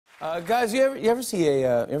Guys, you ever see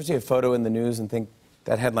a photo in the news and think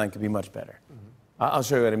that headline could be much better? I'll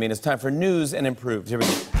show you what I mean. It's time for News and Improved. Here we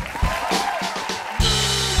go.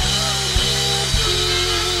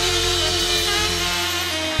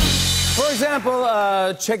 For example,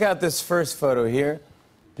 check out this first photo here.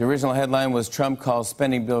 The original headline was Trump calls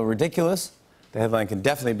spending bill ridiculous. The headline can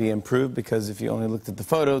definitely be improved because if you only looked at the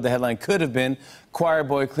photo, the headline could have been Choir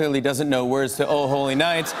Boy clearly doesn't know words to Oh Holy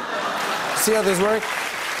Night. See how this works?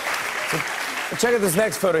 So, check out this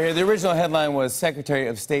next photo here. The original headline was Secretary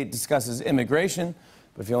of State discusses immigration.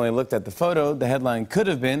 But if you only looked at the photo, the headline could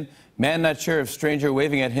have been Man not sure if stranger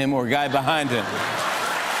waving at him or guy behind him.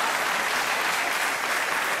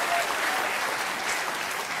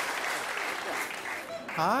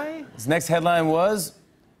 Hi. This next headline was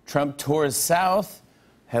Trump tours south.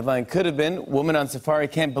 Headline could have been Woman on safari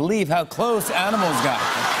can't believe how close animals got.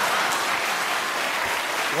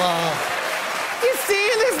 Wow. You see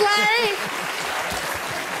this lane?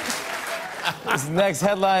 This next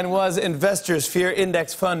headline was Investors fear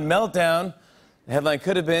index fund meltdown. The headline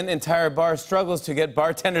could have been Entire bar struggles to get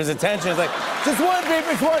bartender's attention. It's like, just one beer,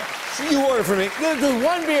 just one. You order for me. Just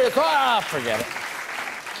one beer. Ah, forget it.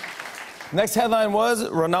 Next headline was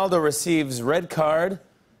Ronaldo receives red card.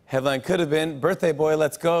 Headline could have been Birthday boy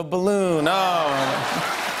lets go of balloon. Oh.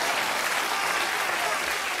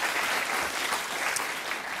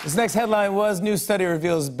 This next headline was New study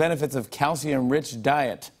reveals benefits of calcium-rich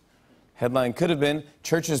diet. Headline could have been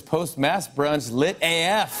Church's post-mass brunch lit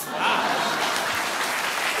AF.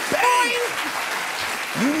 Bang!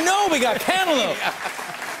 You know we got cantaloupe.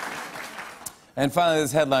 And finally,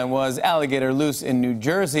 this headline was Alligator loose in New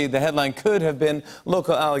Jersey. The headline could have been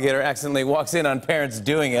Local alligator accidentally walks in on parents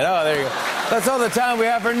doing it. Oh, there you go. That's all the time we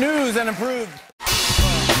have for News and Improved.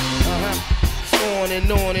 On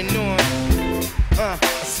and on and on. I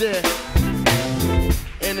said,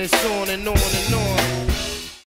 and it's on and on and on.